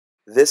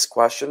This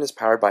question is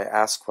powered by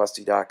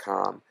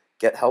AskQuesty.com.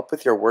 Get help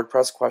with your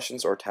WordPress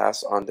questions or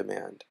tasks on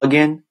demand.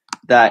 Plugin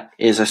that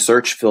is a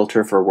search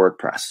filter for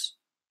WordPress.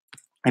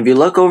 If you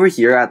look over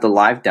here at the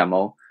live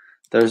demo,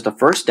 there's the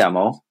first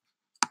demo,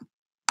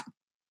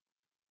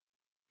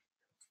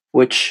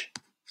 which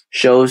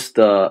shows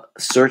the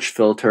search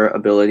filter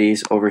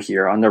abilities over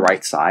here on the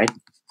right side.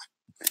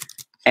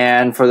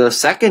 And for the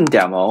second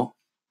demo,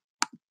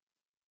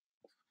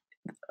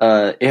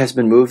 it has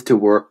been moved to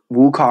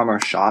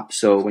WooCommerce Shop.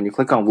 So when you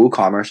click on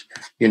WooCommerce,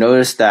 you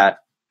notice that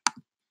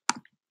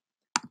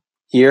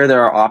here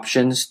there are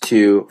options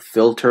to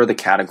filter the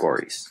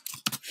categories.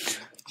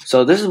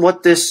 So this is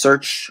what this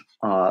search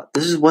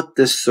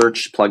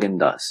plugin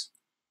does.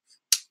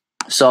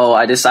 So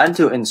I decided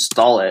to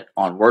install it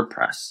on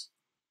WordPress.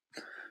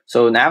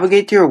 So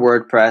navigate to your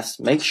WordPress,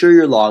 make sure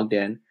you're logged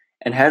in,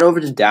 and head over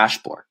to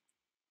Dashboard.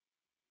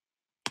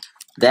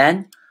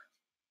 Then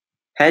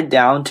head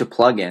down to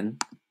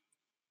Plugin,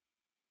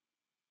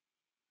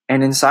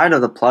 and inside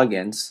of the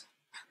plugins,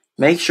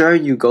 make sure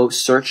you go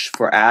search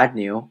for Add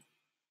New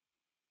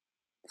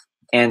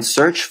and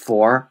search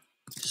for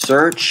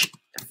Search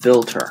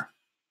Filter.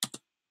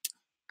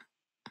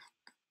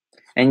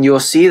 And you'll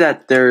see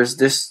that there's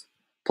this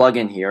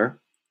plugin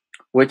here,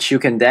 which you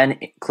can then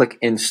click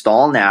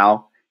Install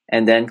Now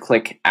and then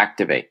click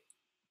Activate.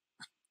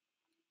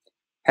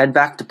 Head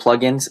back to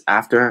Plugins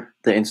after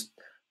the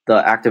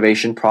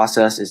activation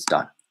process is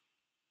done.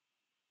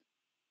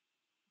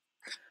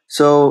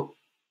 So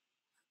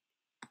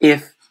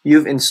if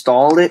you've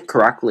installed it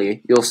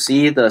correctly, you'll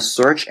see the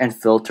Search and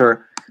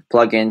Filter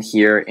plugin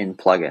here in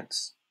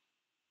Plugins.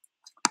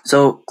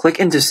 So click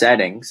into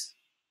Settings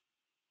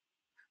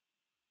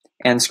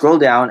and scroll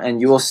down, and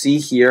you will see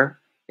here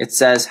it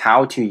says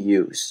How to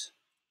Use.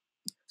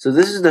 So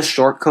this is the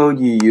shortcode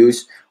you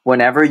use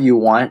whenever you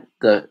want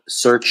the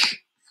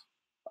search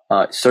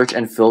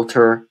and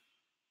filter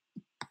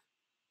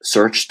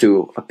search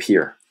to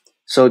appear.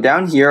 So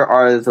down here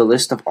are the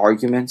list of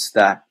arguments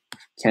that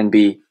can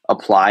be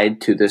applied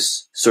to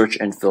this search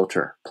and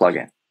filter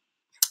plugin.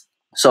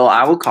 So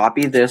I will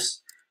copy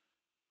this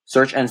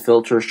search and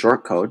filter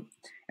shortcode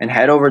and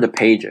head over to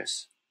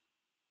Pages.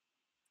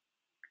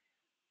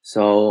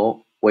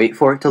 So wait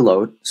for it to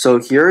load. So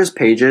here is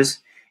Pages,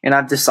 and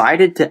I've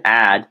decided to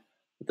add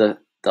the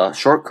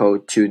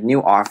shortcode to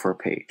New Offer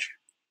page.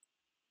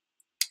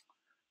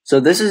 So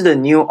this is the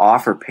New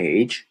Offer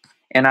page,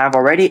 and I've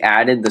already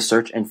added the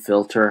search and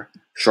filter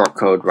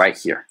shortcode right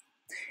here.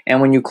 And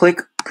when you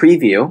click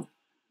Preview,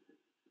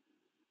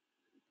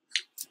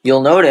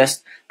 you'll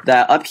notice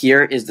that up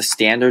here is the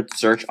standard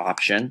search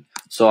option.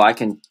 So I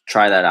can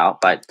try that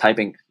out by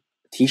typing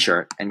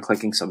t-shirt and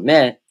clicking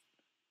Submit.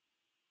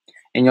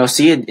 And you'll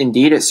see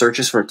indeed it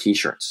searches for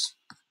t-shirts.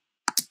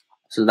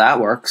 So that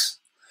works.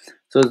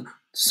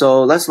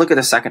 So let's look at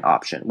the second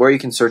option where you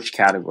can search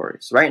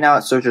categories. Right now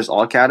it searches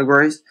all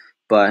categories,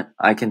 but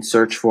I can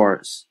search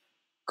for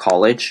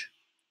college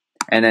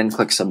and then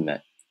click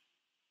Submit.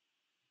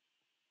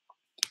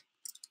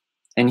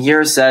 And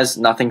here it says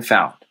nothing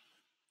found.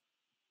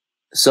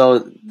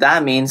 So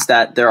that means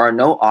that there are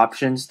no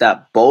options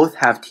that both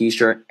have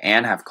t-shirt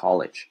and have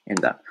college in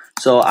them.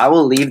 So I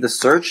will leave the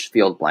search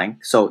field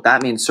blank. So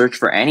that means search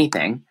for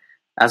anything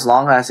as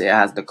long as it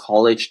has the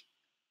college,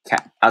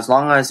 as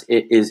long as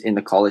it is in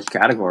the college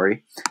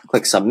category.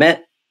 Click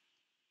Submit.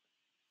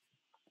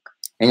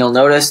 And you'll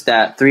notice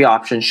that 3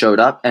 options showed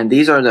up, and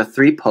these are the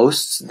 3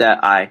 posts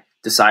that I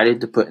decided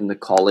to put in the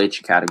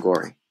college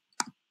category.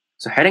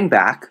 So heading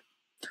back,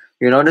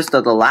 you'll notice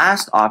that the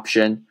last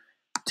option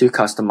to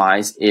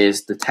customize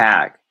is the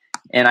tag.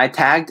 And I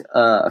tagged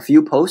a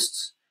few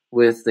posts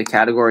with the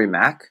category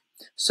Mac.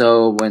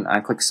 So when I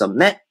click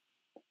Submit,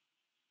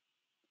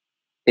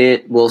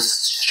 it will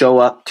show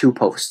up 2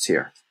 posts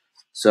here.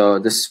 So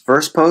this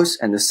first post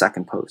and this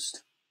second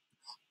post.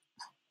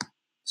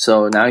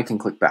 So now you can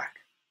click back.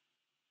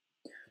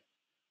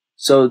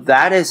 So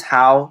that is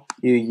how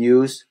you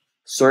use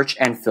search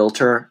and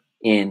filter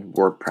in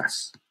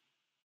WordPress.